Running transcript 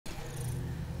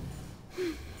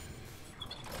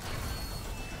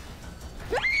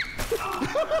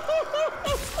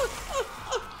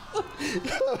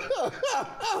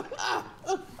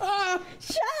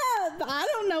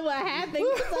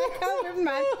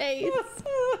face.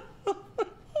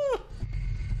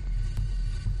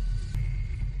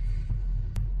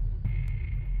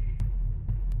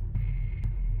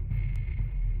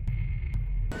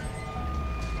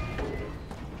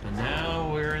 And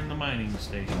now we're in the mining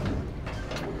station.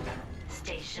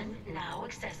 Station now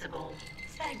accessible.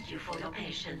 Thank you for your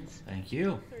patience. Thank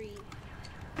you.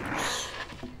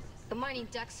 The mining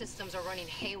deck systems are running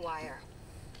haywire.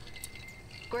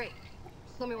 Great.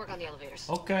 Let me work on the elevators.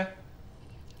 Okay.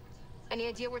 Any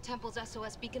idea where Temple's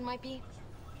SOS beacon might be?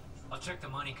 I'll check the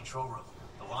mining control room.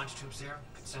 The launch tubes there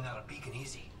could send out a beacon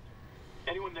easy.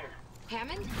 Anyone there?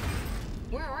 Hammond?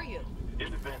 Where are you?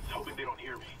 In the vents, hoping they don't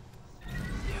hear me.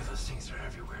 Yeah, those things are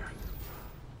everywhere.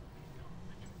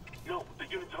 No, the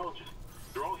unitologists.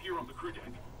 They're all here on the crew deck.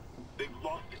 They've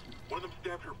lost it. One of them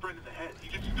stabbed her friend in the head. He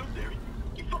just stood there.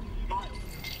 He fucking smiled.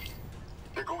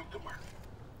 They're going somewhere.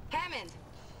 Hammond!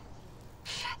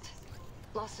 Shit.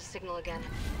 Lost the signal again.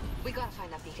 We gotta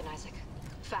find that beacon, Isaac.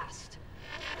 Fast.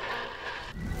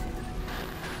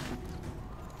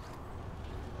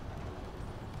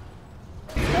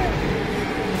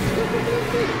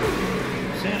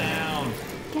 Sit down.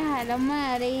 God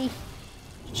almighty.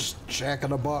 Just Jack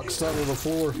in the Box out of the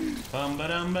floor. Bum ba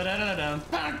dum ba da da dum.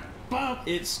 Bum.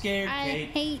 It scared I Kate.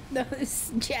 hate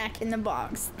those Jack in the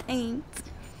Box things.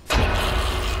 Stop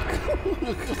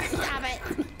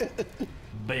it.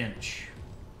 Bench.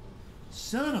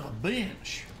 Son of a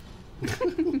bench.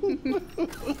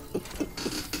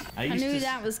 I knew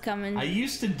that was coming. I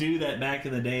used to do that back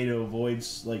in the day to avoid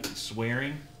like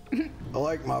swearing. I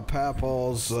like my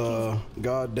papa's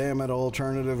God damn it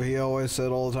alternative he always said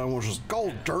all the time, which was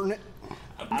 "God darn it."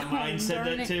 Mine said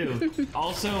that too.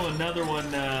 Also, another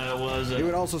one was. He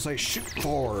would also say "shoot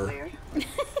for."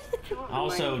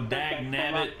 Also, dag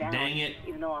nabbit, dang it,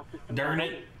 darn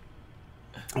it.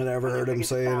 I never heard him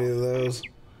say any of those.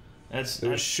 That's It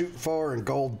was "shoot for" and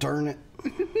 "God darn it."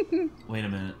 Wait a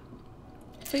minute.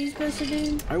 What are you supposed to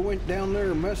do? I went down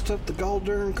there and messed up the God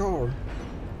darn car.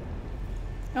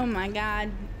 Oh my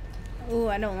god. Oh,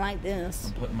 I don't like this.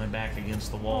 I'm putting my back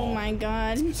against the wall. Oh my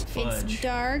god. It's fudge.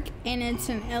 dark and it's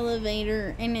an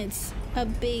elevator and it's a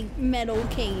big metal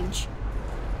cage.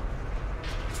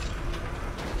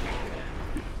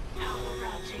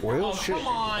 Well, Oh, shit. come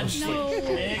on, No.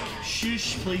 Nick.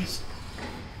 Shush, please.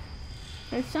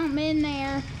 There's something in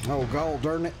there. Oh, God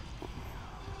darn it.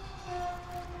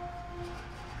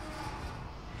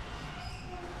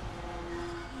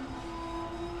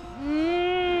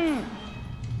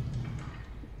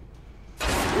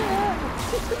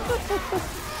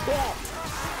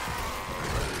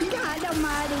 God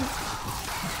almighty.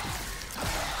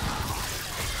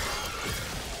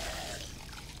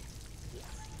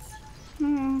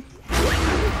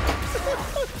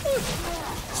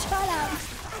 Shut up.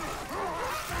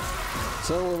 This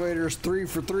elevator's 3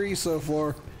 for 3 so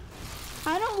far.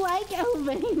 I don't like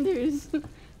elevators.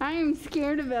 I am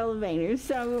scared of elevators.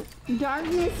 So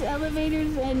darkness,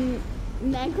 elevators, and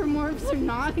necromorphs are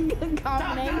not a good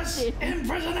combination.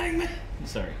 Imprisoning me.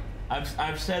 Sorry.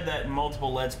 I've said that in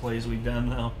multiple Let's Plays we've done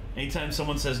now. Anytime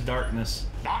someone says darkness.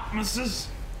 Darknesses?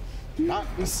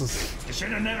 Darknesses. I should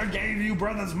have never gave you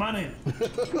brothers money.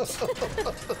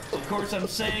 Of course I'm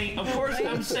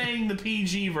saying the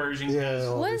PG version.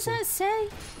 Yeah. What does that say?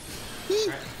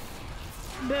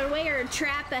 Beware,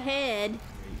 trap ahead.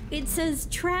 It says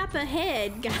trap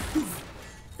ahead, guys.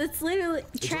 That's literally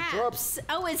traps.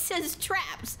 Oh, it says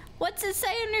traps. What's it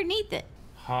say underneath it?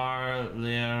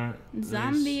 Harlier.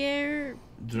 Zombier.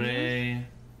 Dre.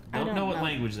 Don't know what know.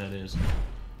 language that is.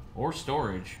 Or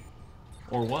storage.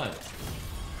 Or what?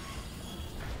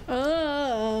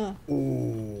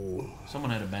 Ooh. Someone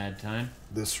had a bad time.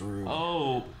 This room.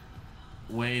 Oh,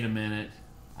 wait a minute.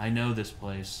 I know this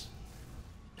place.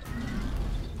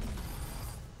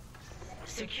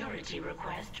 Security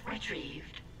request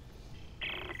retrieved.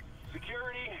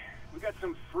 Security, we got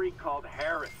some freak called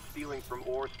Harris stealing from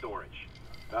ore storage.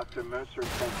 Dr. Mercer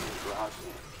sent me to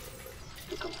Roswell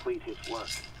to complete his work.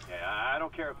 Yeah, I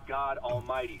don't care if God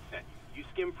Almighty sent you. You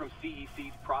skim from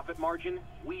CEC's profit margin,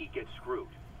 we get screwed.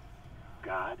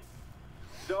 God?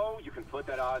 So, you can put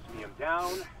that osmium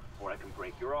down, or I can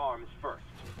break your arms first.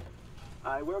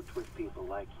 I worked with people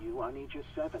like you on Aegis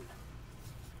 7.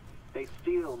 They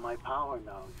steal my power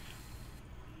nodes.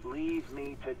 Leave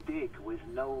me to dig with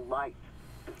no light.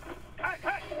 Hey,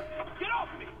 hey! Get off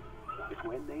me! But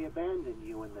when they abandon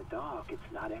you in the dark,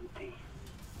 it's not empty.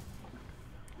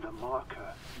 The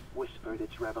marker whispered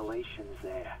its revelations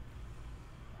there.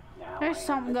 Now There's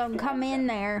something gonna come in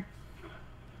there.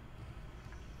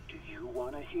 Do you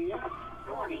want to hear?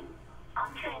 Warning.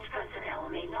 Untrained personnel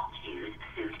may not use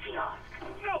suit kiosk.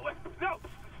 No, no!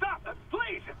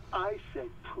 I said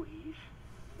please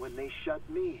when they shut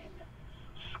me in.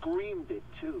 Screamed it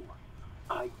too.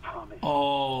 I promise.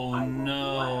 Oh, I won't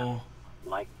no. laugh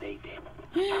like they did.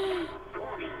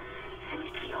 Warning.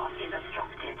 Safety off is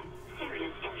obstructed.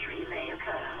 Serious injury may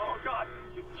occur. Oh God!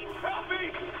 Help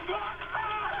me!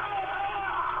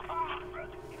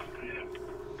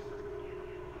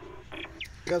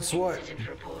 Guess what? Incident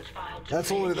report filed to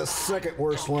That's only the second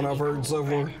worst one I've heard so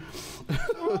far.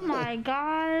 Oh my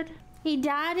god. He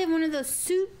died in one of those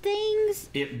suit things?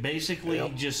 It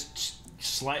basically just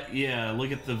yeah,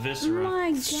 look at the viscera. Oh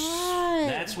my god.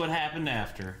 That's what happened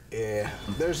after. Yeah.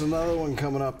 There's another one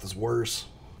coming up that's worse.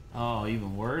 Oh,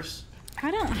 even worse?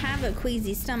 I don't have a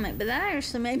queasy stomach, but that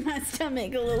actually made my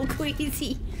stomach a little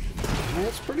queasy.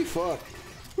 It's pretty fucked.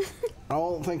 I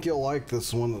don't think you'll like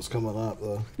this one that's coming up,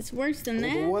 though. It's worse than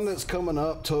that? The one that's coming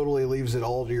up totally leaves it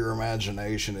all to your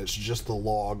imagination. It's just the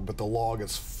log, but the log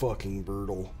is fucking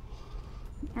brutal.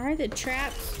 Why are the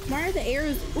traps? Why are the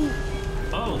arrows? Ooh.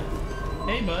 Oh,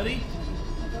 hey, buddy.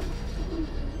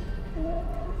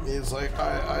 It's like,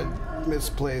 I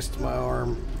misplaced my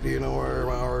arm. Do you know where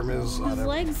my arm is? His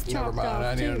legs Never chopped mind, off,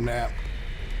 I need a too. nap.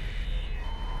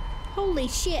 Holy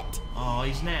shit. Oh,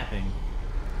 he's napping.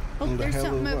 Oh, What the there's hell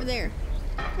something is over what? there.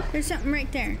 There's something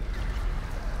right there.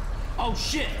 Oh,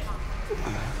 shit.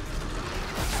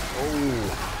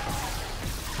 Oh,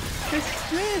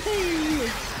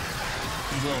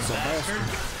 You little bastard.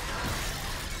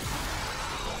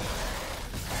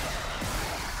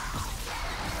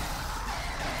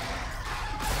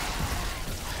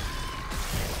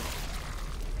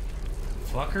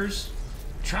 Fuckers.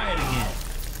 Try it again.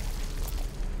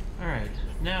 Alright,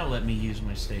 now let me use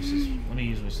my stasis. Let me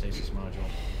use my stasis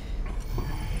module.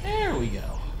 There we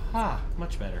go. Ah,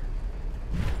 much better.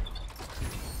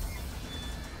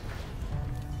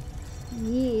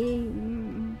 Yeah.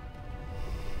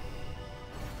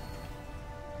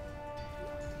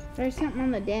 There's something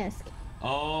on the desk.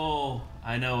 Oh,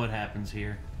 I know what happens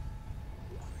here.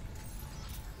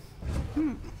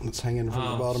 it's hanging from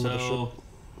the bottom of the ship.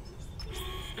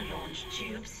 Launch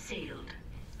tubes sealed.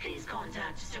 Please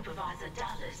contact Supervisor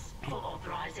Dallas for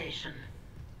authorization.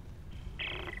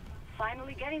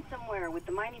 Finally getting somewhere with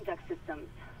the mining duct systems.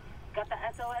 Got the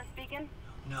SOS beacon?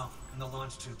 No, and the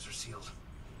launch tubes are sealed.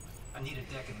 I need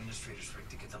a deck administrator's rig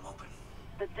to get them open.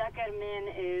 The deck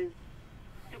admin is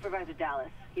Supervisor Dallas.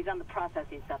 He's on the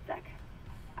processing subdeck.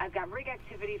 I've got rig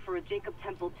activity for a Jacob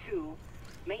Temple 2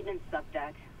 maintenance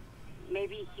subdeck.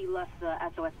 Maybe he left the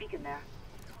SOS beacon there.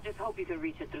 Just hope you can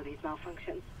reach it through these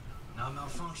malfunctions. Not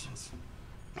malfunctions.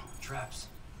 Traps.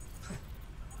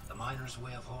 The miner's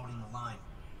way of holding the line.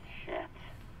 Shit.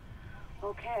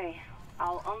 Okay,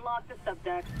 I'll unlock the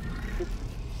subdeck. Just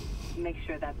make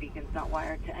sure that beacon's not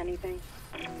wired to anything.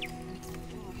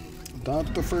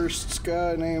 Not the first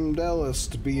guy named Dallas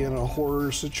to be in a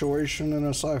horror situation in a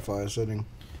sci-fi setting.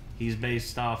 He's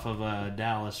based off of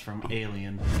Dallas from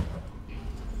Alien.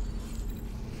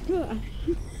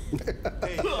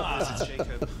 Hey, this is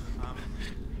Jacob.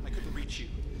 I couldn't reach you.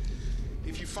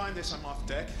 If you find this, I'm off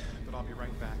deck, but I'll be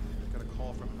right back. I got a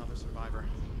call from another survivor.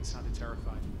 He sounded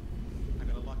terrified. I'm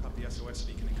gonna lock up the SOS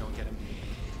beacon and go get him.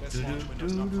 Best launch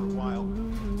window's not for a while.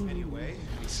 Anyway,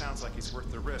 he sounds like he's worth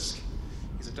the risk.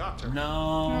 He's a doctor.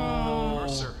 No.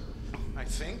 Mercer, I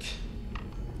think.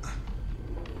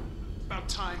 About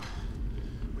time.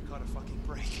 We got a fucking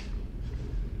break.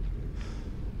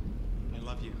 I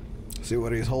love you. See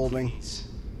what he's holding?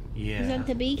 Yeah. Is that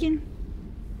the beacon?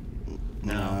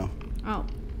 No. Oh.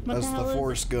 What That's the the hell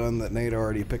force gun that Nate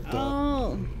already picked up.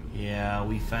 Oh. Yeah,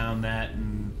 we found that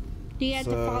and Do you have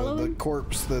to follow the him?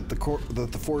 corpse that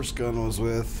the force gun was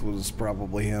with was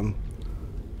probably him.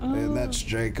 Oh. And that's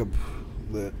Jacob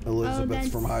that Elizabeth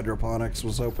that's- from Hydroponics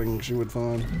was hoping she would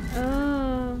find.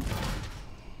 Oh.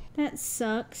 That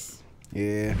sucks.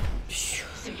 Yeah.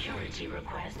 Security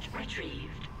request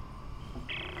retrieved.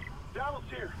 Dallas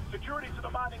here. Security to the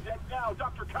mining deck now.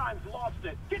 Dr. Kimes lost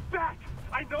it. Get back!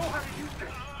 I know how to use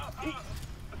this.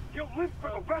 He'll live for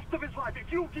the rest of his life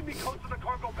if you don't give me codes to the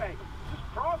cargo bay. Just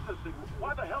processing.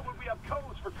 Why the hell would we have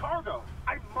codes for cargo?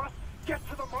 I must get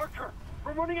to the marker.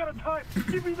 We're running out of time.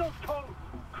 Give me those codes.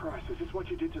 Christ, is this what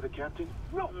you did to the captain?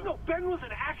 No, Ben was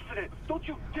an accident. Don't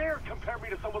you dare compare me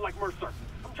to someone like Mercer.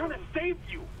 I'm trying to save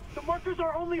you. The marker's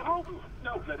our only hope.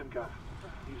 No, let him go.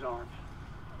 He's armed.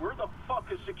 Where the fuck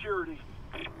is security?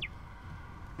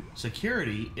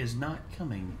 security is not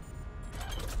coming.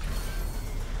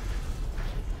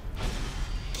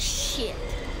 Shit.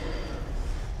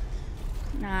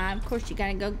 Nah, of course you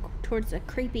gotta go towards the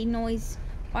creepy noise.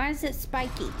 Why is it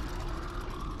spiky?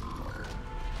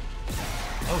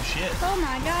 Oh shit. Oh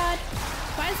my god.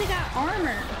 Why's it got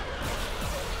armor?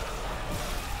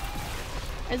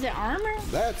 Is it armor?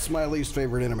 That's my least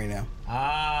favorite enemy now.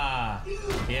 Ah,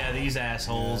 yeah, these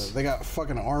assholes. They got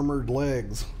fucking armored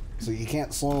legs, so you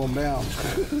can't slow them down.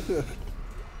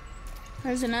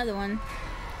 There's another one.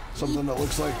 Something that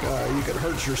looks like you could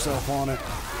hurt yourself on it.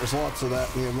 There's lots of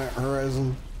that in the Event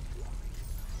Horizon.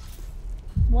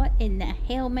 What in the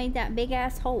hell made that big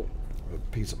ass hole? A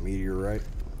piece of meteorite.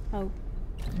 Oh.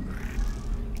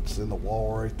 It's in the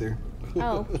wall right there.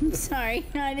 Oh, I'm sorry.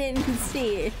 I didn't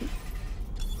see it.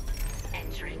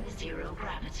 Entering zero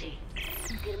gravity.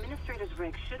 The administrator's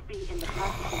rig should be in the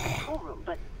processing control room,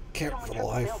 but Can't for the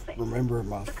life remember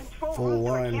my full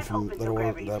line from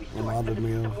that reminded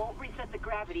me of. Won't reset the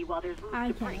gravity while there's loose I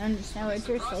debris. can't understand what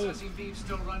you're saying. Processing beam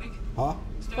still running? Huh?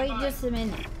 Wait just a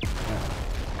minute.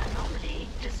 Anomaly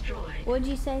destroyed. What'd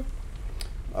you say?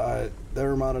 That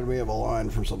reminded me of a line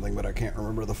from something, but I can't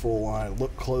remember the full line.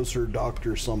 Look closer,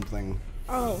 Doctor something.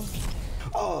 Oh.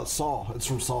 Oh, Saw. It's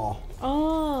from Saw.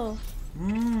 Oh.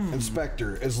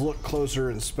 Inspector. It's Look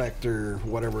Closer, Inspector,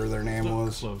 whatever their name Look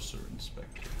was. closer,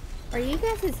 Inspector. Are you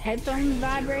guys' headphones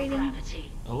vibrating? Gravity.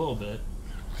 A little bit.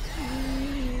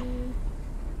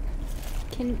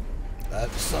 Can.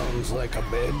 That sounds like a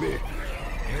baby.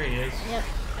 There he is. Yep.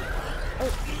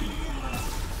 Oh.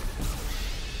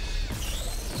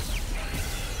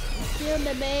 Kill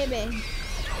the baby.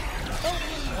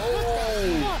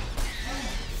 Oh!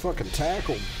 Fucking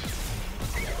tackled.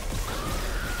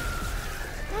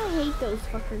 I hate those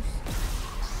fuckers.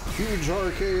 Huge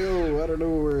RKO out of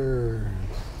nowhere.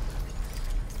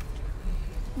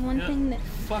 One Yeah. thing that.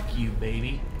 Fuck you,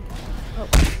 baby.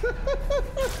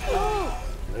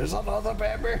 There's another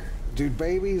baby. Dude,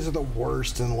 babies are the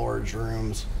worst in large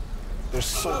rooms. They're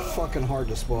so fucking hard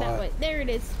to That spot. way. There it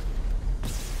is.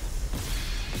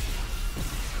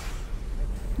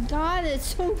 God,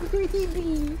 it's so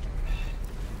creepy.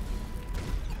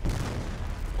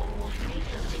 All free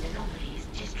floating anomalies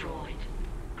destroyed.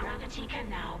 Gravity can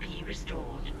now be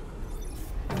restored.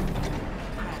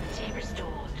 Gravity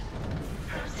restored.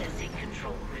 Processing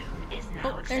control room is now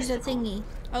Oh, there's a accessible. thingy.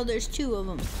 Oh, there's two of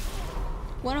them.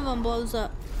 One of them blows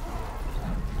up.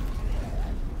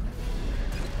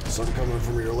 Some coming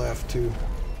from your left, too.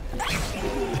 There's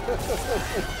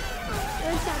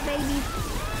that baby.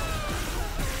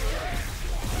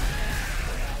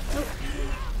 Oh,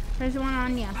 there's one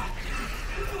on you.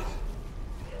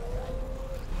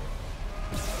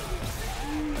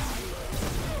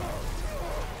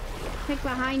 Pick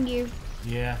behind you.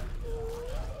 Yeah.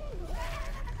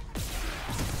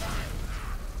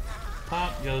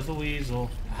 Pop goes the weasel.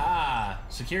 Ha!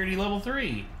 Security level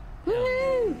 3.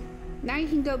 Woo! Now you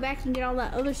can go back and get all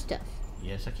that other stuff.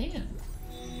 Yes, I can.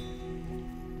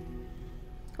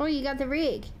 Oh, you got the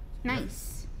rig.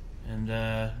 Nice. And,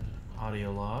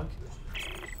 audio log.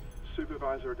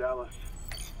 Supervisor Dallas.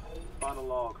 Final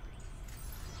log.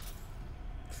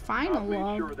 Final I've made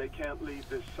log. sure they can't leave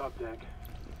this subdeck.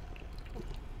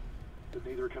 But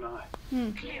neither can I.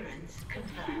 Clearance See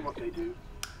confirmed. what they do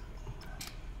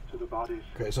to the bodies.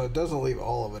 Okay, so it doesn't leave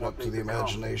all of it up to the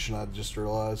imagination, I just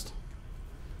realized.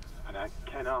 And I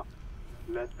cannot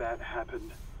let that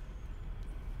happen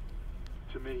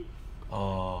to me.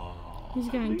 Oh. He's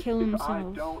At gonna least kill if I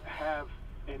himself. don't have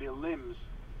any limbs,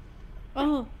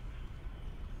 Oh.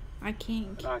 I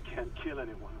can't. and I can't kill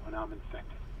anyone when I'm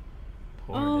infected.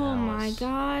 Poor Oh my Dallas.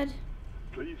 god.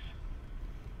 Please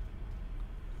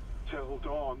tell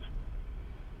Dawn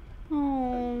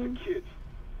Oh. and the kids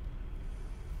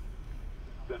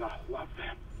that I love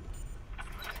them.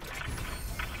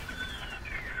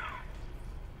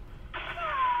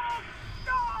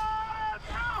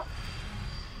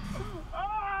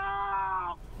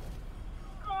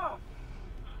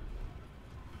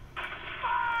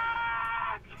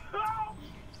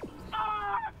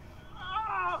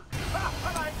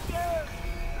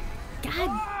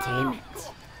 God damn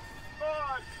it.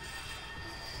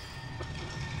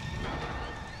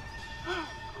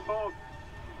 Oh,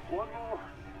 one more.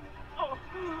 Oh.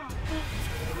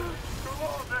 Come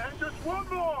on, man, just one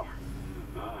more.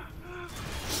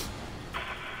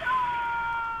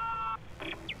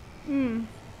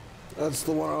 That's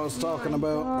the one I was talking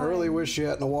about. I really wish you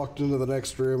hadn't walked into the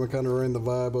next room. It kind of ruined the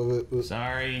vibe of it. But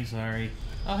Sorry.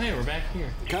 Oh, hey, we're back here.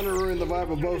 kind of ruined the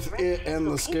vibe of both it and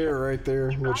the scare right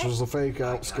there, which was a fake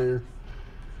out scare.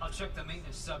 I'll check the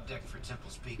maintenance subdeck for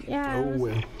Temple's Beacon. Yeah. Oh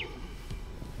well.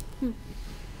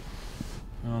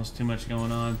 Oh, it's too much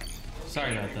going on.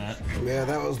 Sorry about that. Yeah,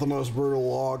 that was the most brutal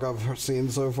log I've seen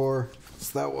so far.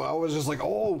 So that I was just like,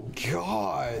 oh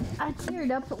god. I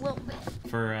teared up a little bit.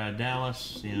 For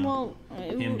Dallas, you know, Well,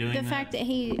 him doing the that? fact that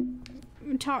he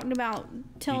talked about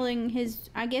telling his,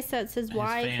 I guess that's his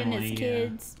wife and family, his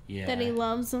kids yeah. that he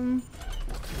loves them.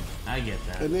 I get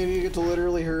that. And then you get to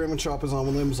literally hear him and chop his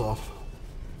own limbs off.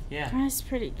 Yeah. That's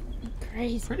pretty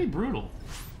crazy. Pretty brutal.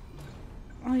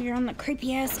 Oh, you're on the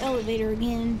creepy ass elevator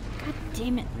again. God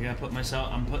damn it. I gotta put myself.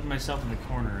 I'm putting myself in the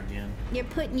corner again. You're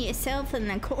putting yourself in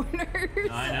the corner.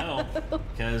 I know,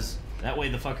 because that way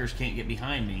the fuckers can't get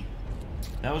behind me.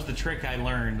 That was the trick I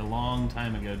learned a long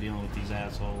time ago dealing with these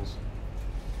assholes.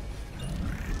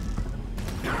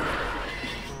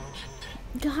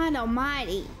 God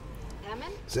almighty.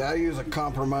 See, I use a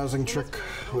compromising trick,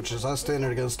 which is I stand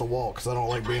it against the wall because I don't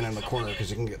like being in the corner because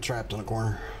you can get trapped in a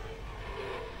corner.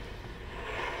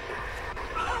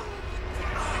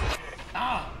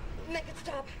 Ah! Make it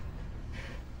stop.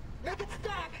 Make it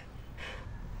stop.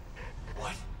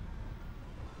 What?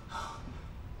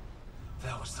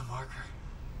 That was the marker.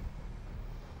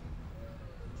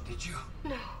 Did you?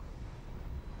 No.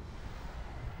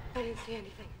 I didn't see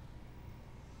anything.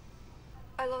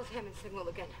 I lost Hammond signal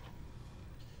again.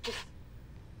 Just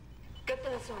get the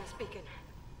SOS beacon.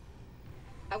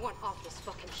 I want off this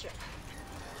fucking ship.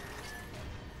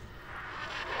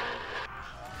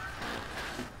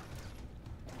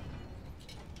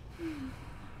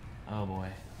 Oh boy.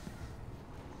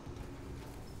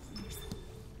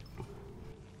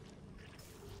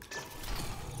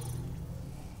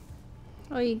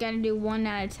 Oh, you gotta do one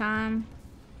at a time.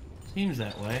 Seems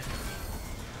that way.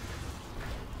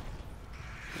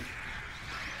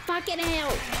 Fucking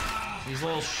hell! These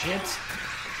little shits.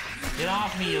 Get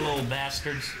off me, you little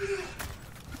bastards.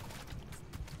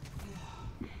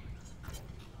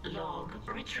 Log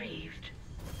retrieved.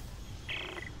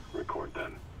 Record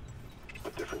then.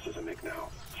 What difference does it make now?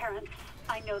 Terrence,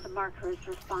 I know the marker is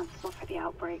responsible for the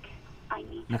outbreak. I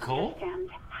need to Nicole? understand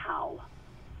how.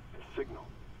 The signal.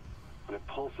 When it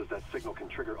pulses, that signal can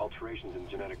trigger alterations in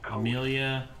genetic code.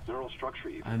 Amelia, Neural structure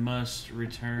even. I must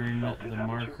return the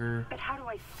marker. But how do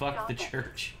I Fuck stop the it?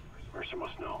 church. Mercer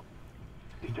must know.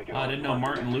 He's taking Oh, I all didn't the know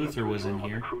marker Martin into the Luther was in room on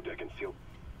the here. crew deck and sealed.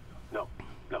 No.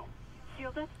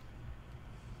 Sealed it?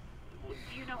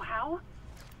 Do you know how?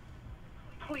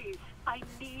 Please, I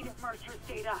need Mercer's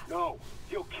data. No,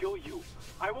 he'll kill you.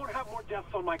 I won't have more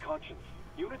deaths on my conscience.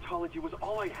 Unitology was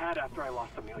all I had after I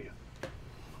lost Amelia.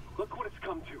 Look what it's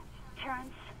come to.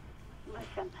 Terrence,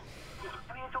 listen.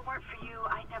 I mean, if it weren't for you,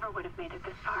 I never would have made it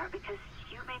this far because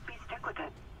you made me stick with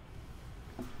it.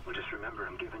 Well, just remember,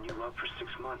 I'm giving you love for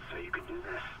 6 months so you can do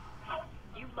this.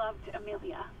 You loved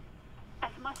Amelia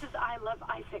as much as I love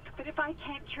Isaac, but if I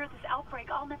can't cure this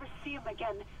outbreak, I'll never see him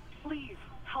again. Please,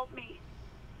 help me.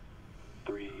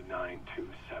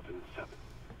 39277.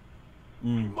 We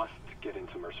must get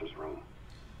into Mercer's room.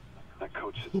 That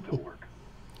code should still work.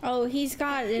 Oh, he's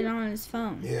got it on his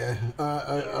phone. Yeah,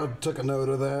 I took a note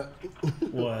of that.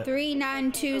 What?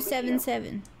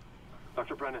 39277.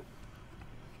 Dr. Brennan.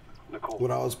 Nicole.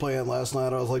 When I was playing last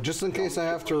night, I was like, just in case I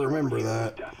have to remember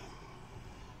that.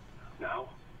 Now,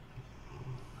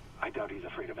 I doubt he's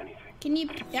afraid of anything. Can you?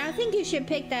 I think you should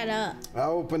pick that up. I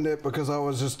opened it because I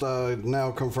was just now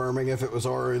confirming if it was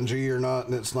RNG or not,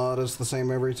 and it's not. It's the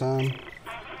same every time.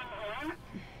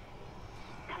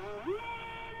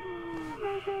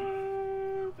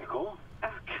 Nicole?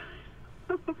 Oh,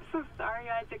 God. I'm so sorry,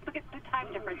 Isaac. Look at the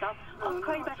time difference. I'll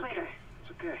call you back later.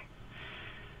 It's okay.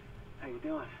 How you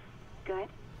doing? Good.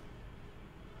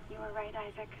 You were right,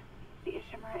 Isaac. The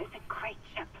Ishimura is a great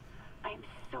ship. I am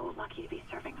so lucky to be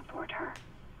serving aboard her.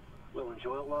 We'll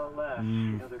enjoy it while it lasts.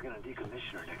 You know they're gonna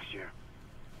decommission her next year.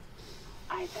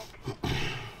 Isaac,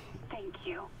 thank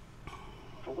you.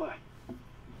 For what?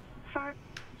 For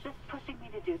just pushing me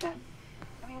to do this.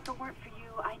 I mean, if it weren't for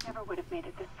you, I never would have made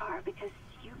it this far because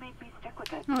you made me stick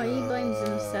with it. Oh, he blames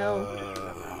himself.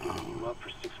 I'm giving you up for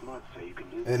 6 months so you can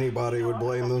do this. Anybody would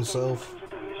blame themselves.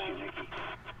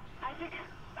 Isaac?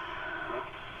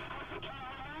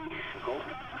 Nicole?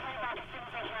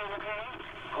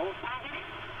 Nicole?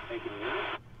 Hey, can you hear me?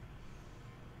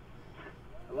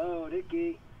 Hello,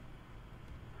 Nicky.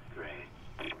 Great.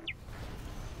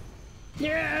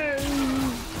 Yeah.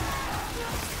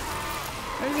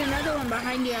 There's another one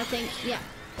behind you, I think. Yeah.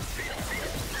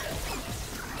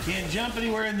 Can't jump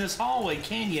anywhere in this hallway,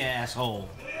 can you, asshole?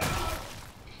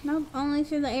 Nope, only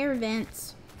through the air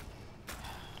vents.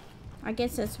 I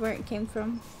guess that's where it came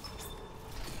from.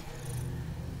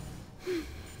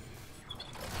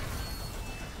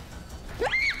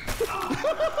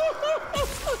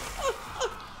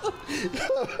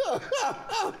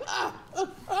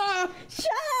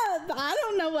 Shut up! I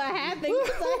don't know what happened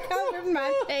because I covered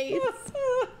my face.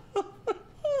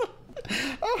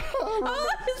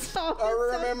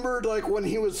 I remembered like when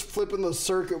he was flipping the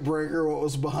circuit breaker, what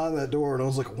was behind that door, and I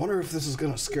was like, I wonder if this is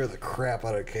gonna scare the crap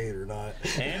out of Kate or not.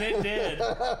 And it did.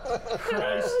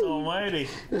 Christ almighty.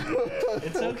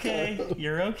 It's okay.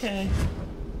 You're okay.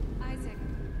 Isaac.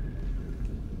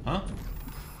 Huh?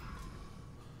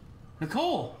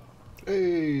 Nicole.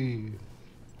 Hey.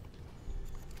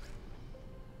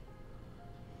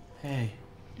 Hey.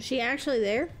 Is she actually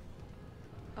there?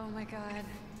 Oh my god.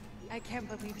 I can't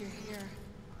believe you're here.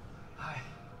 I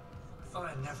thought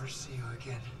I'd never see you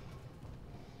again.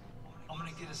 I'm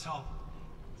gonna get us home.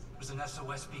 There's an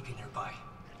SOS beacon nearby.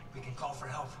 We can call for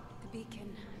help. The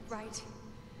beacon, right.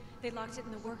 They locked it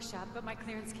in the workshop, but my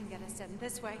clearance can get us in.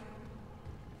 This way.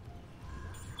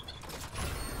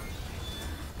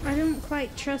 I don't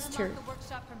quite trust her. Unlock the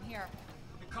workshop from here.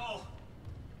 Nicole,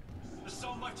 there's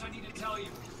so much I need to tell you.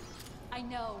 I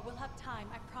know. We'll have time,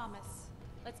 I promise.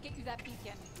 Let's get you that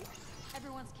beacon.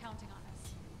 Everyone's counting on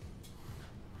us.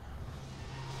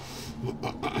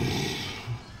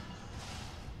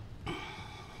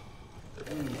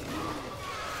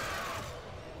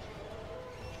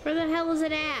 Where the hell is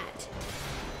it at?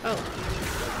 Oh.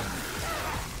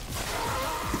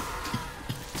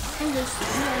 Oh, there's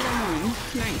another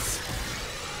one.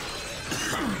 Nice.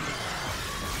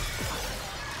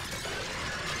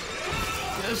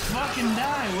 Just fucking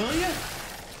die, will ya?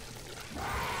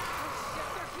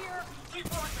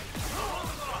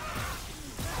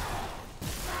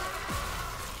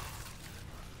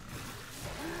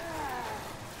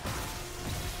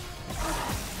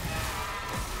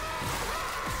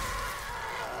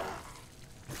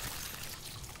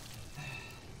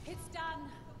 It's done.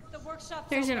 The workshop's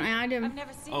There's an open. item. I've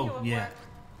never seen Oh, you at yeah. work.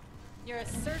 You're a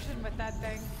surgeon with that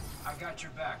thing. I got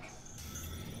your back.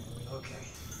 Okay.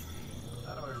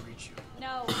 How do I reach you?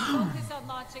 No, focus on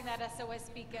launching that SOS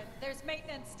beacon. There's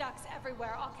maintenance ducts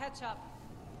everywhere. I'll catch up.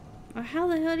 Well, how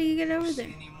the hell do you get over If there?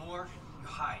 you see any more, you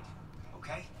hide.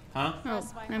 Okay? Huh? Oh,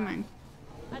 Cross my never heart. mind.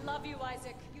 I love you,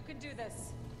 Isaac. You can do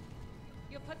this.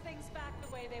 You'll put things back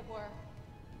the way they were.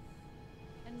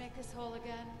 And make us whole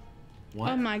again.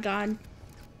 What? Oh my god.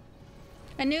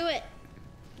 I knew it.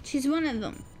 She's one of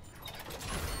them.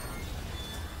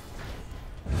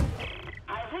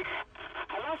 Isaac,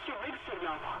 I lost your rig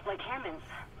signal, like Hammond's.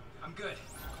 I'm good.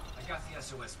 I got the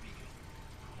SOS beacon.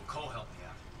 Nicole helped me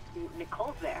out.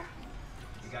 Nicole's there.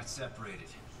 We got separated.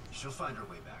 She'll find her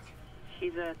way back.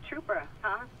 She's a trooper,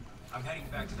 huh? I'm heading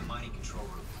back to the mining control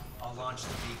room. I'll launch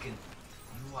the beacon.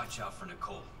 You watch out for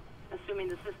Nicole. Assuming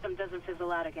the system doesn't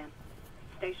fizzle out again.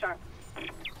 Stay sharp.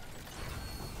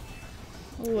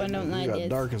 Oh, I don't It like got this.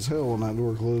 dark as hell when that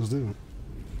door closed in.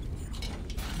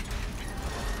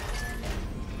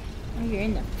 Oh, you're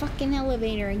in the fucking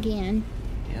elevator again.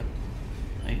 Yep.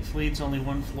 Thankfully, it's only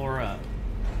one floor up.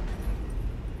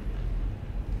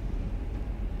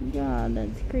 God,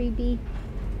 that's creepy.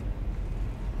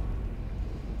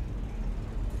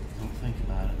 Don't think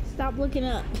about it. Stop looking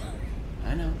up.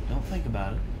 I know. Don't think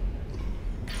about it.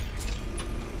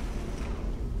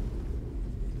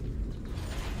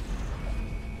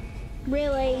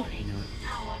 Really? Warning.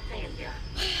 Power failure.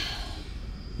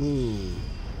 Hmm.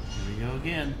 Here we go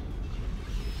again.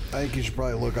 I think you should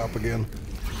probably look up again.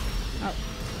 Oh,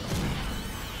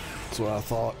 That's what I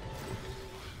thought.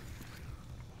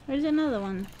 there's another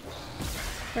one.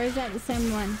 Or is that the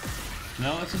same one?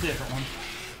 No, it's a different one.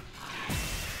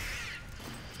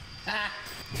 Ah!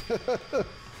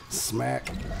 Smack.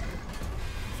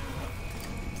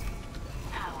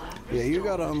 Power Yeah, you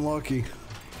restored. got unlucky.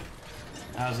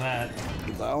 How's that?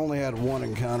 I only had one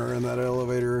encounter in that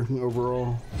elevator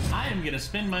overall. I am gonna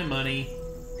spend my money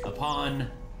upon,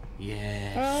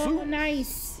 yeah, Oh,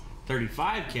 nice.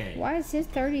 35K. Why is this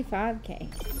 35K?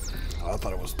 I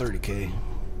thought it was 30K.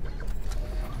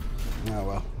 Oh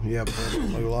well. Yep. I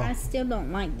Moolah. still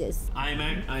don't like this. I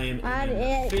am It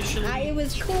officially.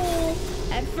 was cool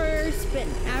at first, but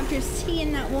after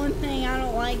seeing that one thing, I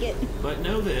don't like it. But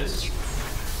know this: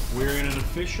 we're in an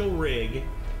official rig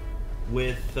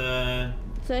with.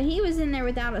 So he was in there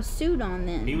without a suit on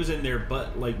then. He was in there,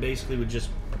 but like basically with just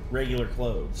regular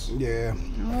clothes. Yeah.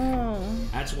 Oh.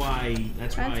 That's why.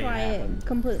 That's why. That's why it it happened.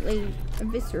 completely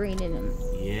eviscerated him.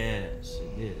 Yes,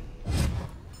 it did.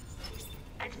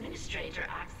 Administrator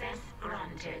access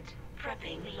granted.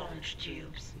 Prepping launch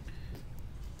tubes.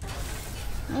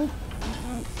 Oh,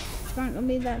 it's not gonna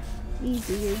be that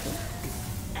easy, is it?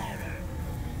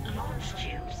 Error. Launch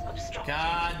tubes obstructed.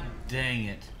 God dang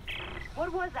it!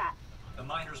 What was that? The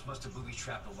miners must have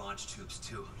booby-trapped the launch tubes,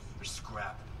 too. They're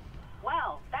scrap.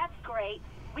 Well, that's great.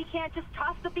 We can't just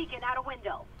toss the beacon out a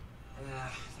window.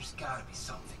 There's gotta be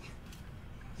something.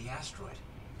 The asteroid.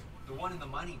 The one in the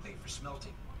mining bay for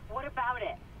smelting. What about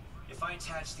it? If I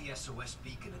attach the SOS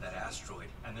beacon to that asteroid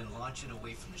and then launch it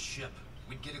away from the ship,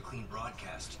 we'd get a clean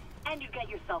broadcast. And you get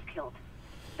yourself killed.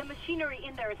 The machinery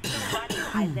in there is still running,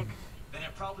 Isaac. Then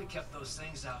it probably kept those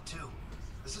things out too.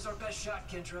 This is our best shot,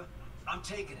 Kendra. I'm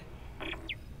taking it.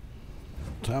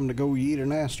 Time to go yeet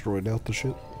an asteroid out the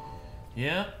shit.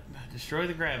 Yep. Destroy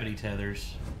the gravity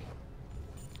tethers.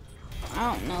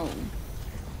 I don't know.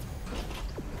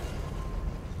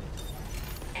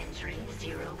 Entering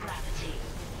zero gravity.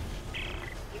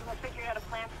 You have figured out a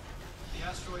plan? The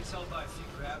asteroid's held by a few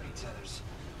gravity tethers.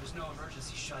 There's no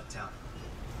emergency shutdown.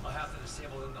 I'll have to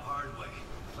disable them the hard way.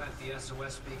 Plant the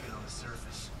SOS beacon on the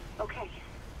surface. Okay.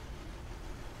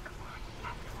 Come on,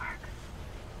 have to work.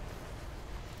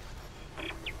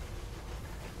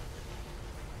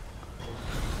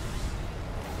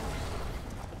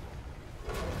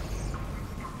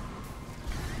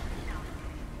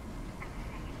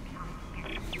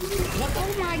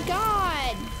 Oh my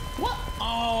god! What?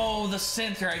 Oh, the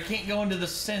center. I can't go into the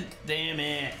center. Damn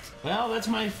it. Well, that's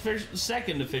my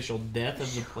second official death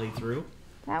of the playthrough.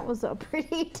 That was a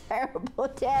pretty terrible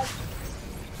death.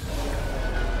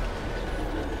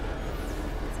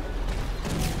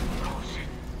 Caution.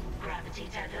 Gravity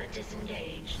tether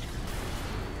disengaged.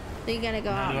 So you gotta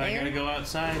go Now out do I there? gotta go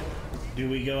outside? Do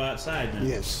we go outside now?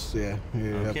 Yes, yeah.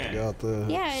 You have to Okay. go out the.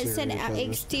 Yeah, it said serious tethers.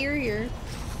 exterior.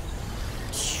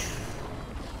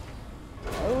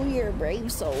 Oh, you're a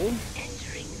brave soul.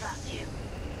 Entering vacuum.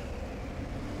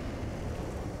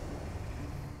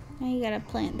 Now you gotta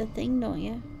plant the thing, don't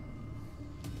you?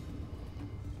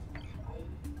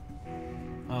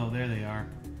 Oh, there they are.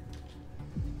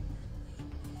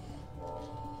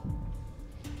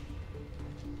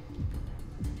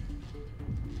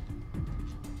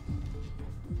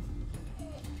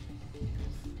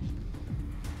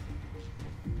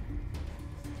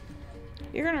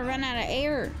 You're gonna run out of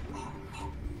air.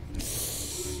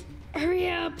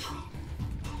 Hurry up.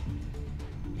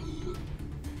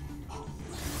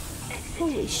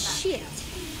 Holy shit.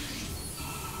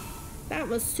 That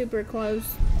was super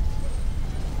close.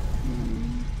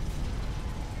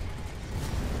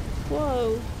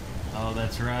 Whoa. Oh,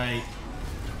 that's right.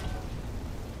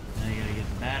 Now you gotta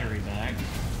get the battery back.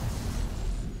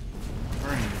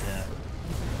 Burning to death.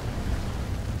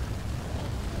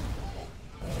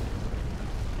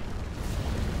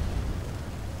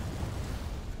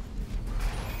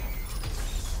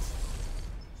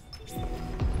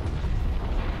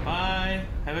 Bye.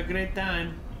 Have a great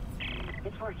time.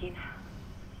 It's working.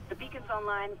 The beacon's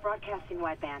online, broadcasting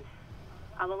wideband.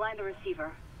 I'll align the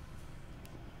receiver.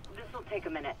 This will take a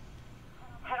minute.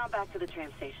 Head on back to the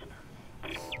tram station.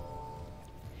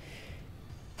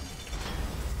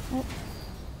 Oh,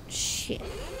 shit.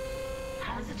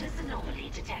 Hazardous anomaly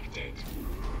detected.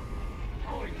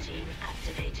 Quarantine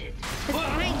activated. It's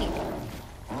behind you.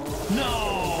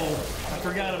 No! I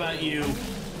forgot about you.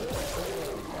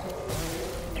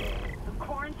 The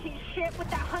quarantine shit with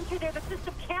that hunter there, the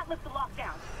system can't lift the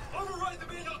lockdown. Override the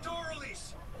manual door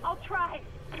release! I'll try.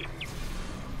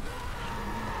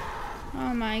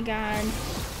 Oh my god.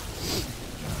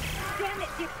 Damn it,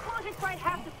 the explosion's right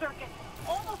half the circuit.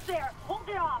 Almost there. Hold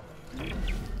it off.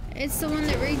 It's the one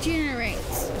that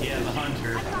regenerates. Yeah, the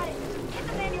hunter. I got it. Hit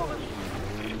the manual release.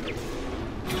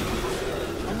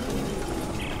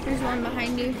 There's one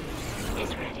behind you.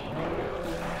 Is ready.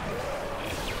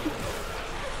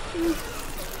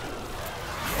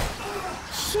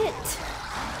 Shit.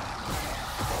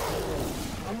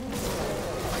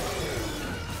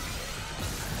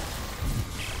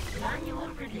 Manual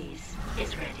release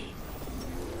is ready.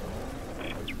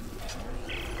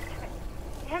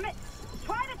 Damn it.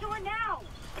 Try the door now.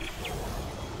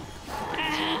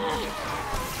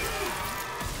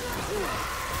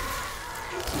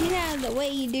 Get out of the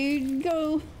way, dude.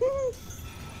 Go.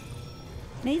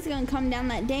 He's gonna come down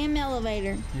that damn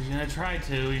elevator. He's gonna try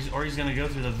to, or he's gonna go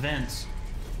through the vents.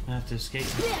 I have to escape.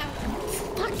 Yeah.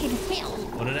 Fucking hell.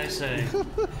 What did I say?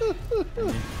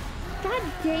 God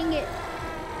dang it.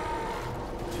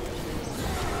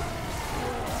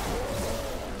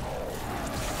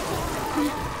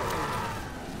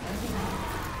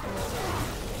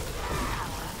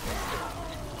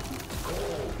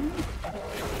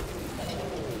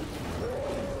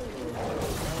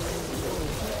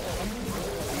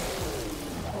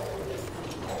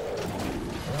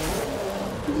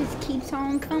 He just keeps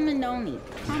on coming, don't he?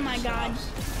 Oh my god.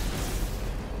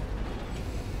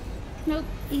 Nope,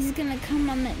 he's gonna come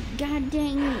on that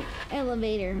goddamn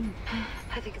elevator.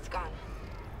 I think it's gone,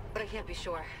 but I can't be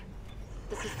sure.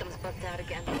 The system's bugged out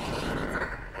again.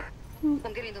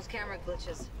 I'm getting those camera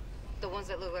glitches. The ones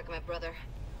that look like my brother,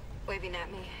 waving at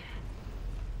me.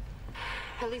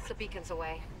 At least the beacon's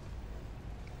away.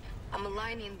 I'm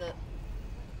aligning the...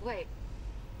 Wait.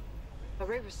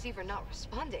 Array receiver not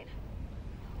responding.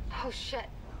 Oh, shit.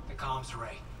 The comms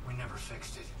array. We never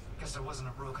fixed it. Guess there wasn't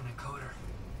a broken encoder.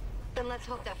 Then let's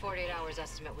hope that 48 hours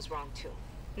estimate was wrong, too.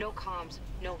 No comms,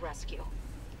 no rescue.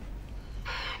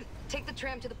 Take the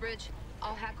tram to the bridge.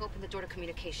 I'll hack open the door to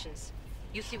communications.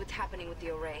 You see what's happening with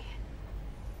the array.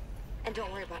 And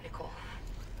don't worry about Nicole.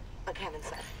 Like Hammond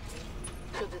said,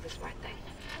 she'll do the smart thing.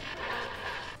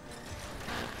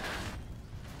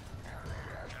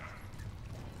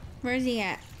 Where's he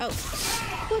at? Oh,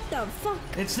 what the fuck?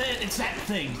 It's that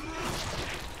thing.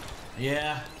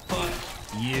 Yeah, fuck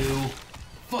you.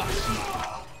 Fuck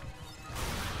you.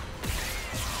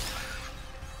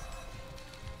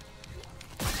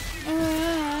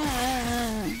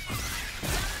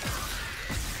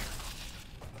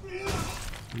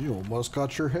 You almost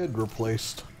got your head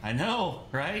replaced. I know,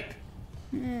 right?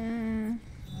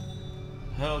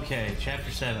 Okay,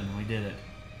 chapter 7, we did it.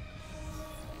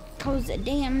 Close the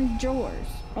damn drawers.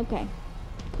 Okay,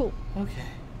 cool. Okay,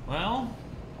 well...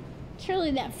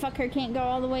 Surely that fucker can't go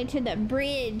all the way to the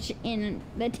bridge in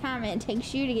the time it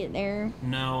takes you to get there.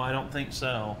 No, I don't think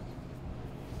so.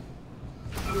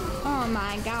 Oh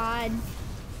my god.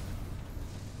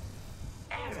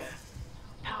 Error.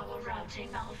 Power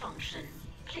routing malfunction.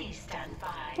 Please stand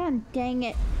by. God dang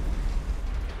it.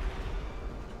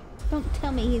 Don't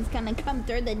tell me he's gonna come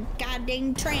through the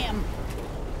goddamn tram.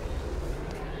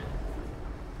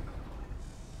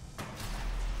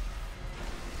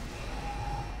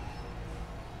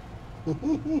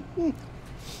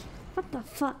 What the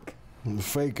fuck?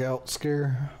 Fake out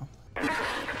scare.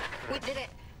 We did it.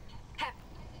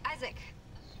 Isaac,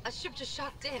 a ship just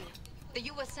shocked in. The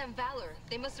USM Valor.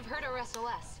 They must have heard our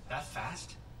SOS. That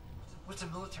fast? What's a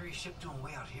military ship doing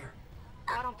way out here?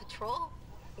 Out on patrol?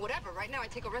 Whatever, right now I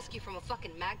take a rescue from a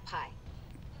fucking magpie.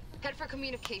 Head for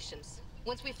communications.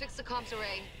 Once we fix the comms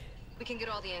array, we can get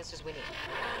all the answers we need.